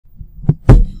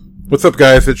What's up,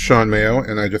 guys? It's Shawn Mayo,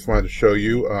 and I just wanted to show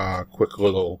you a quick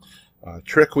little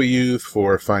trick we use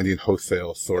for finding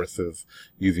wholesale sources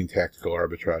using Tactical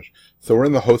Arbitrage. So we're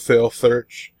in the wholesale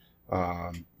search.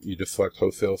 You just select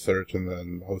wholesale search and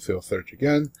then wholesale search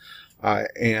again.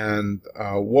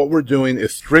 What we're doing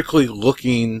is strictly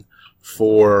looking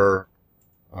for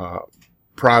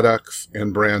products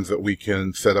and brands that we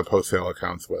can set up wholesale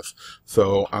accounts with.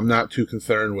 So I'm not too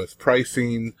concerned with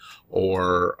pricing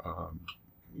or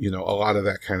a lot of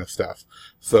that kind of stuff.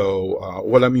 So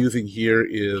what I'm using here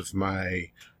is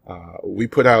we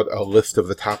put out a list of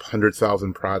the top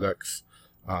 100,000 products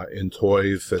in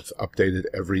toys that's updated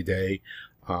every day,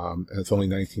 and it's only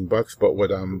 19 bucks. But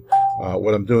what I'm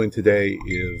doing today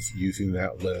is using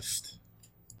that list.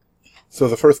 So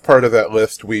the first part of that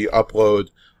list we upload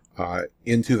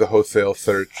into the wholesale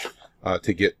search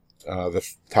to get the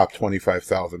top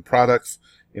 25,000 products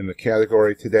in the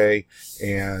category today,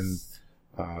 and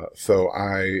so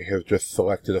I have just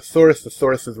selected a source. The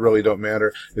sources really don't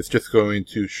matter. It's just going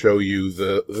to show you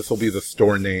this will be the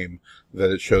store name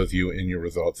that it shows you in your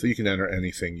results. So you can enter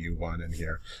anything you want in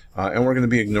here. And we're going to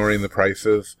be ignoring the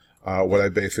prices. What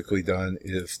I've basically done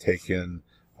is taken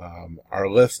our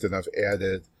list and I've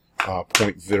added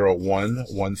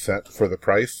 0.01 1 cent for the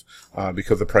price,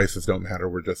 because the prices don't matter.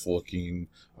 We're just looking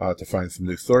to find some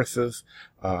new sources.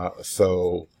 I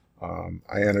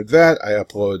entered that, I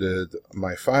uploaded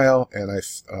my file, and I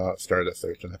started a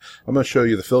search. And I'm going to show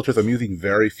you the filters. I'm using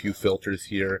very few filters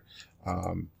here.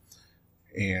 All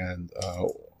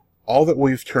that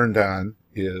we've turned on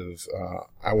is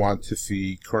I want to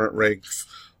see current ranks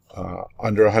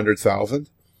under 100,000.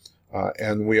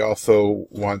 And we also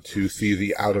want to see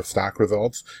the out-of-stock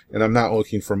results. And I'm not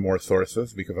looking for more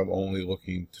sources because I'm only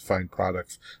looking to find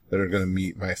products that are going to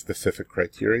meet my specific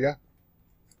criteria.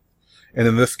 And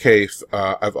in this case,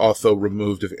 I've also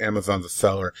removed if Amazon's a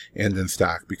seller and in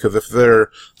stock, because if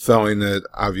they're selling it,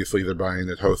 obviously they're buying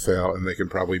it wholesale and they can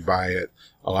probably buy it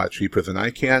a lot cheaper than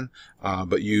I can.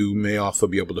 But you may also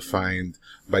be able to find,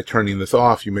 by turning this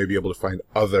off, you may be able to find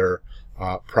other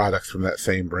products from that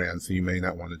same brand, so you may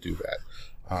not want to do that.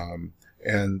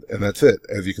 And that's it.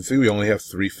 As you can see, we only have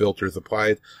 3 filters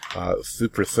applied.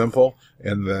 Super simple.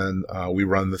 And then we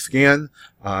run the scan.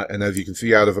 And as you can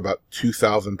see, out of about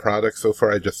 2,000 products so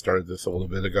far, I just started this a little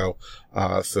bit ago,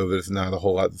 so there's not a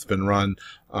whole lot that's been run.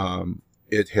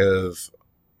 It has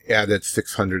added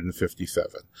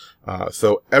 657.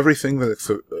 So everything that's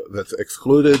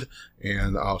excluded,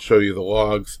 and I'll show you the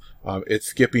logs. It's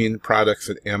skipping products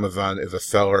that Amazon is a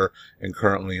seller and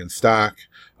currently in stock.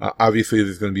 Obviously,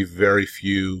 there's going to be very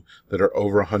few that are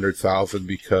over 100,000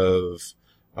 because,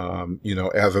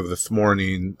 as of this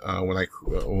morning,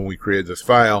 when we created this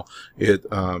file, it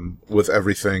was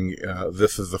everything.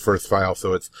 This is the first file,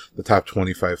 so it's the top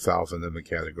 25,000 in the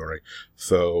category.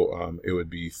 So it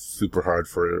would be super hard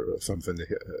for something to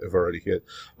have already hit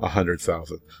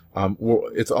 100,000.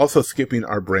 It's also skipping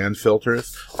our brand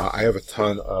filters. I have a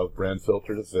ton of brand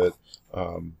filters that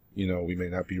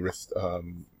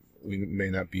we may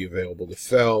not be available to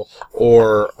sell,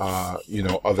 or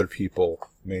other people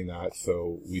may not,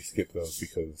 so we skip those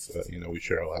because we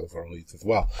share a lot of our leads as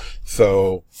well.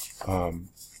 So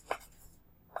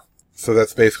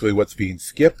that's basically what's being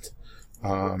skipped.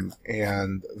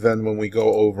 And then when we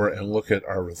go over and look at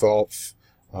our results,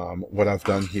 what I've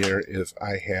done here is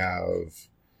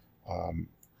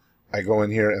I go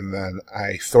in here and then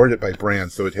I sort it by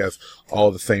brand, so it has all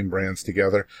the same brands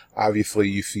together. Obviously,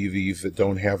 you see these that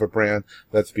don't have a brand.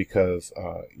 That's because,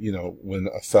 when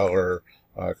a seller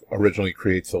originally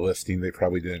creates a listing, they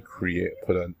probably didn't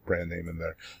put a brand name in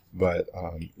there. But,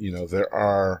 there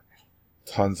are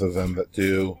tons of them that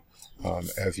do.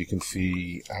 As you can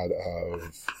see, out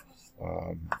of,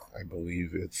 I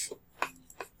believe it's,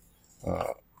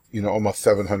 almost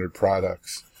 700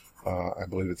 products. I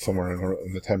believe it's somewhere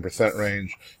in the 10%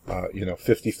 range.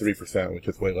 53%, which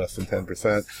is way less than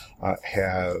 10%,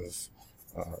 has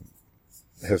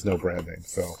no brand name.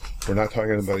 So we're not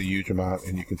talking about a huge amount,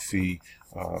 and you can see,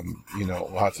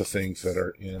 lots of things that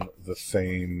are in the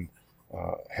same,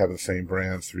 have the same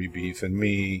brands, 3Bs and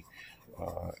Me.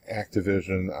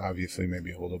 Activision, obviously,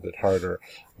 maybe a little bit harder,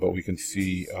 but we can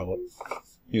see, a lot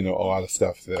of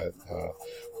stuff that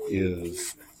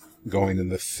is going in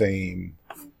the same.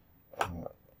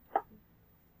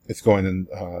 It's going in,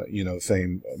 the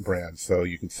same brand. So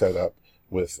you can set up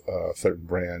with a certain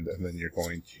brand, and then you're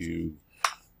going to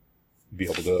be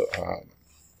able to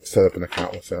set up an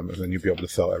account with them, and then you'll be able to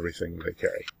sell everything they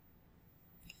carry.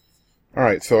 All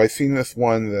right, so I've seen this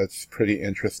one that's pretty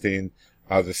interesting.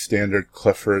 The standard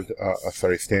Clifford,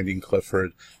 Standing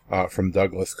Clifford from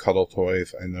Douglas Cuddle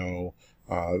Toys. I know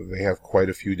They have quite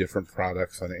a few different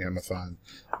products on Amazon.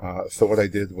 So what I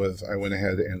did was I went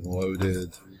ahead and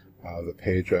loaded the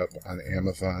page up on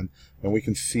Amazon, and we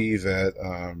can see that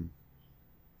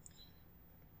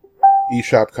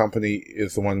eShop Company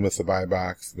is the one with the buy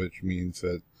box, which means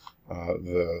that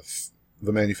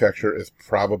the manufacturer is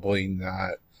probably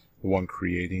not the one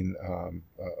creating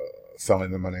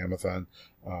selling them on Amazon,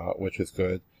 which is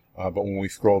good. But when we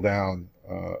scroll down,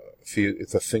 see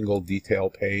it's a single detail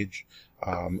page,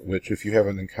 which if you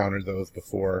haven't encountered those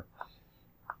before,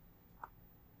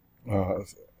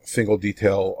 single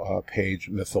detail page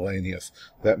miscellaneous,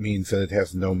 that means that it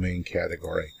has no main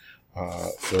category.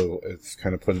 So it's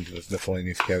kind of put into this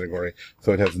miscellaneous category,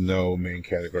 so it has no main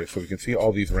category. So we can see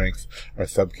all these ranks are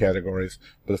subcategories,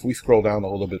 but if we scroll down a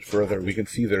little bit further, we can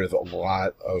see there is a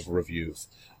lot of reviews.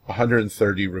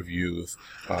 130 reviews,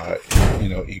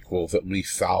 equals at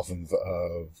least thousands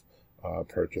of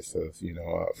purchases.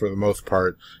 For the most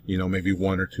part, maybe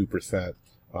 1 or 2%.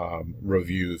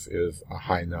 Reviews is a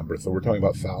high number. So we're talking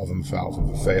about thousands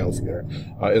of sales here.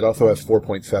 It also has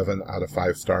 4.7 out of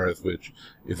 5 stars, which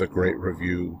is a great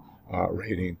review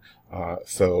rating.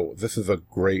 So this is a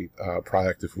great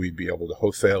product if we'd be able to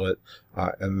wholesale it.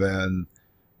 And then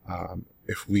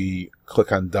if we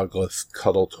click on Douglas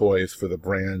Cuddle Toys for the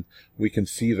brand, we can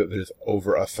see that there's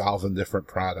over 1,000 different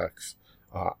products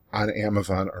on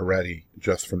Amazon already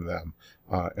just from them.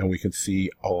 And we can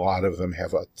see a lot of them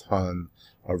have a ton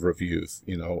of reviews.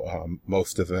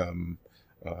 Most of them,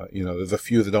 there's a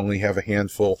few that only have a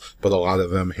handful, but a lot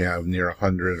of them have near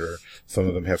 100, or some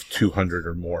of them have 200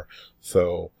 or more.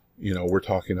 So, we're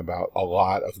talking about a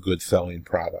lot of good selling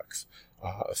products.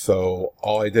 So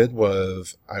all I did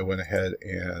was I went ahead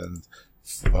and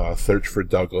searched for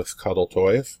Douglas Cuddle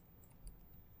Toys.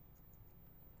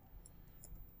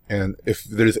 And if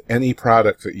there's any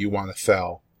product that you want to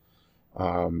sell,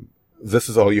 this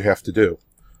is all you have to do.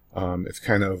 It's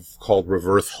kind of called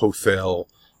reverse wholesale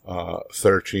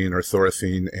searching or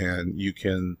sourcing, and you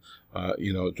can,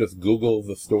 just Google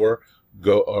the store,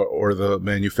 or the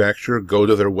manufacturer, go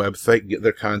to their website, get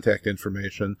their contact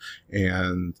information,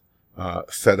 and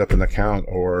set up an account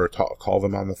or call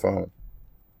them on the phone.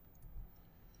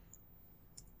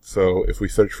 So if we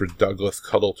search for Douglas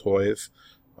Cuddle Toys,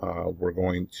 we're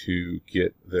going to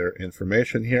get their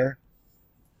information here.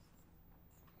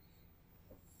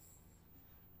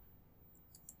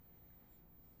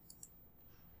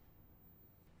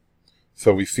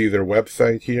 So we see their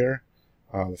website here.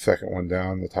 The second one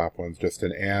down, the top one's just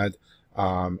an ad.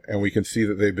 And we can see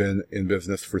that they've been in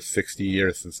business for 60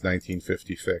 years, since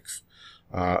 1956.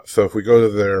 So if we go to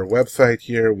their website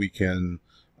here, we can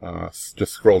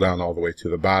just scroll down all the way to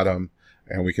the bottom,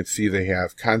 and we can see they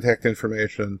have contact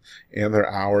information and their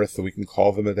hours, so we can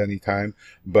call them at any time.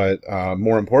 But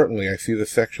more importantly, I see the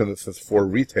section that says for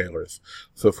retailers.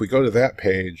 So if we go to that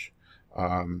page,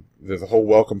 there's a whole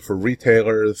welcome for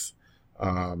retailers.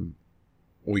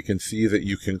 We can see that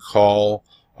you can call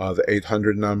the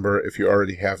 800 number if you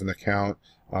already have an account,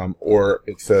 or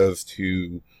it says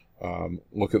to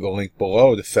look at the link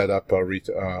below to set up a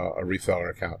reseller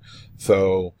account.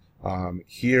 So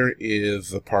here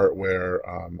is the part where,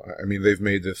 they've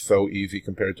made this so easy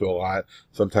compared to a lot.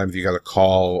 Sometimes you got to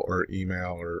call or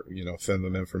email or, send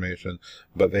them information,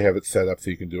 but they have it set up so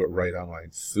you can do it right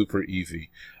online. Super easy.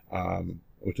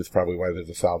 Which is probably why there's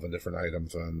 1,000 different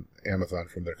items on Amazon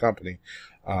from their company.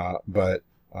 But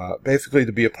basically,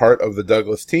 to be a part of the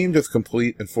Douglas team, just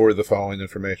complete and forward the following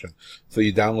information. So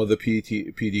you download the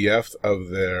PDFs of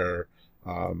their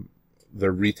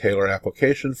retailer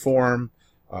application form,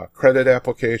 credit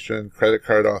application, credit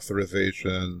card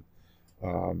authorization,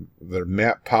 their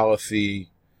MAP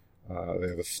policy. They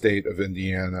have a state of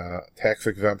Indiana tax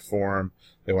exempt form.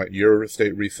 They want your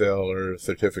state reseller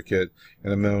certificate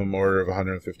and a minimum order of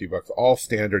 $150, all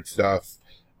standard stuff.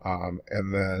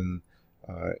 And then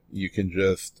you can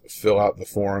just fill out the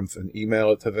forms and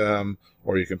email it to them,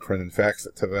 or you can print and fax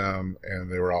it to them.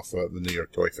 And they were also at the New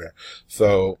York Toy Fair.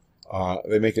 So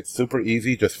they make it super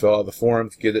easy. Just fill out the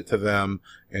forms, get it to them,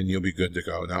 and you'll be good to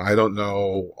go. Now, I don't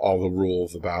know all the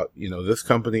rules about, this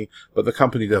company, but the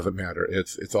company doesn't matter.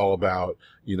 It's all about,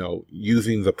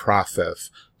 using the process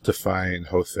to find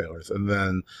wholesalers. And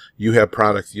then you have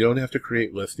products. You don't have to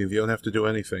create listings. You don't have to do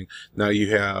anything. Now you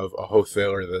have a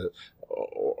wholesaler that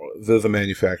they're the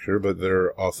manufacturer, but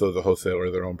they're also the wholesaler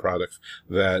of their own products,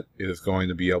 that is going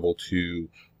to be able to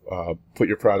put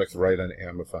your products right on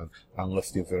Amazon on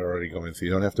listings that are already going. So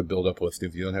you don't have to build up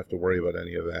listings. You don't have to worry about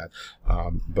any of that.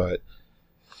 But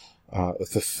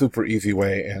it's a super easy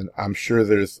way, and I'm sure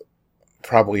there's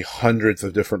probably hundreds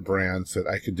of different brands that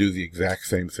I could do the exact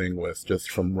same thing with just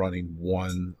from running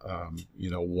one,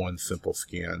 one simple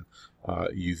scan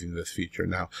using this feature.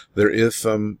 Now, there is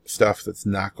some stuff that's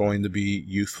not going to be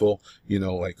useful,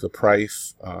 like the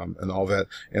price and all that.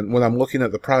 And when I'm looking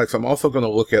at the products, I'm also going to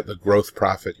look at the gross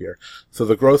profit here. So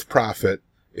the gross profit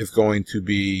is going to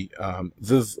be,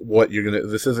 this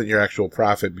isn't your actual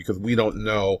profit, because we don't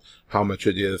know how much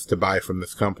it is to buy from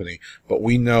this company, but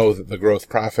we know that the gross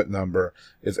profit number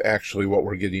is actually what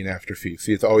we're getting after fees.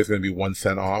 See, it's always going to be 1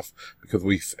 cent off because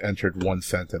we entered 1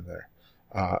 cent in there.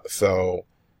 So,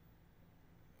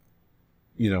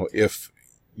 if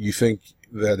you think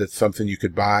that it's something you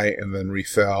could buy and then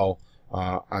resell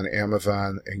on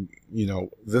Amazon, and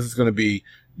this is going to be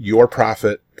your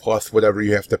profit plus whatever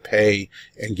you have to pay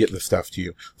and get the stuff to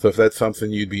you. So if that's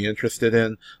something you'd be interested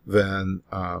in, then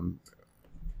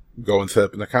go and set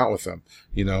up an account with them.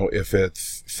 If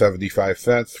it's 75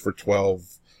 cents for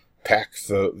 12 packs,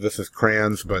 this is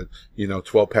crayons, but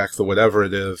 12 packs of whatever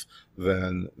it is,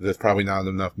 then there's probably not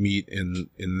enough meat in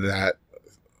that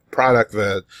product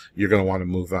that you're going to want to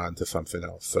move on to something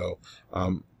else. So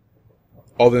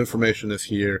all the information is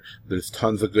here. There's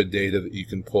tons of good data that you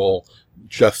can pull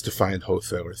just to find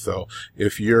wholesalers. So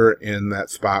if you're in that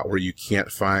spot where you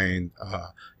can't find,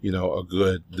 a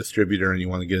good distributor and you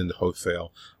want to get into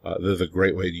wholesale, this is a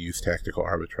great way to use Tactical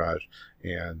Arbitrage.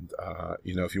 And,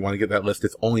 if you want to get that list,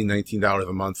 it's only $19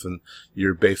 a month, and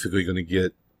you're basically going to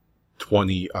get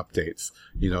 20 updates,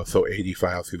 so 80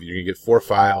 files. You're going to get 4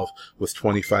 files with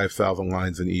 25,000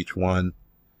 lines in each one.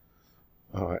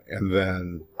 And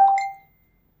then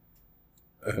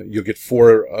you'll get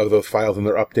 4 of those files, and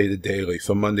they're updated daily.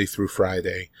 So Monday through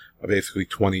Friday, basically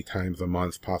 20 times a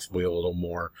month, possibly a little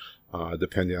more,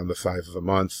 depending on the size of the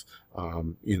months.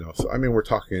 So I mean, we're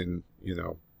talking,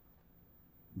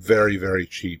 very, very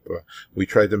cheap. We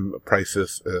tried to price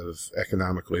this as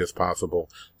economically as possible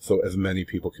so as many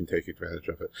people can take advantage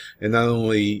of it. And not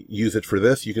only use it for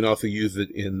this, you can also use it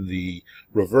in the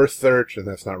reverse search, and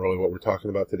that's not really what we're talking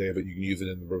about today, but you can use it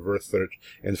in the reverse search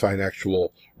and find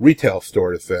actual retail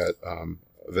stores that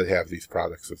have these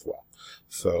products as well.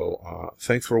 So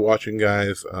thanks for watching,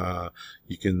 guys.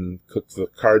 You can click the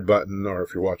card button, or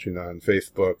if you're watching on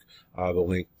Facebook, the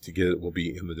link to get it will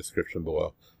be in the description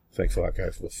below. Thanks a lot,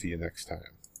 guys. We'll see you next time.